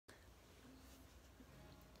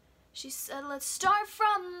She said, let's start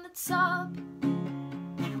from the top,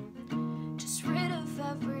 just rid of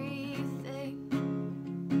everything,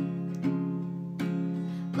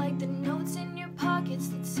 like the notes in your pockets,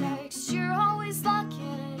 the text you're always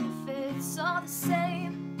locking. If it's all the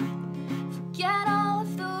same, forget all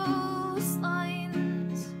of those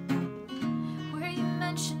lines where you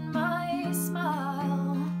mention my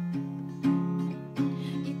smile.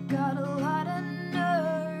 You got a lot of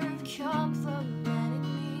nerve complimenting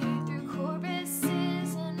me through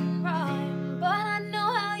choruses and rhyme, but I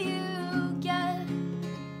know how you get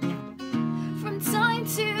from time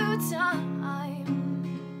to time.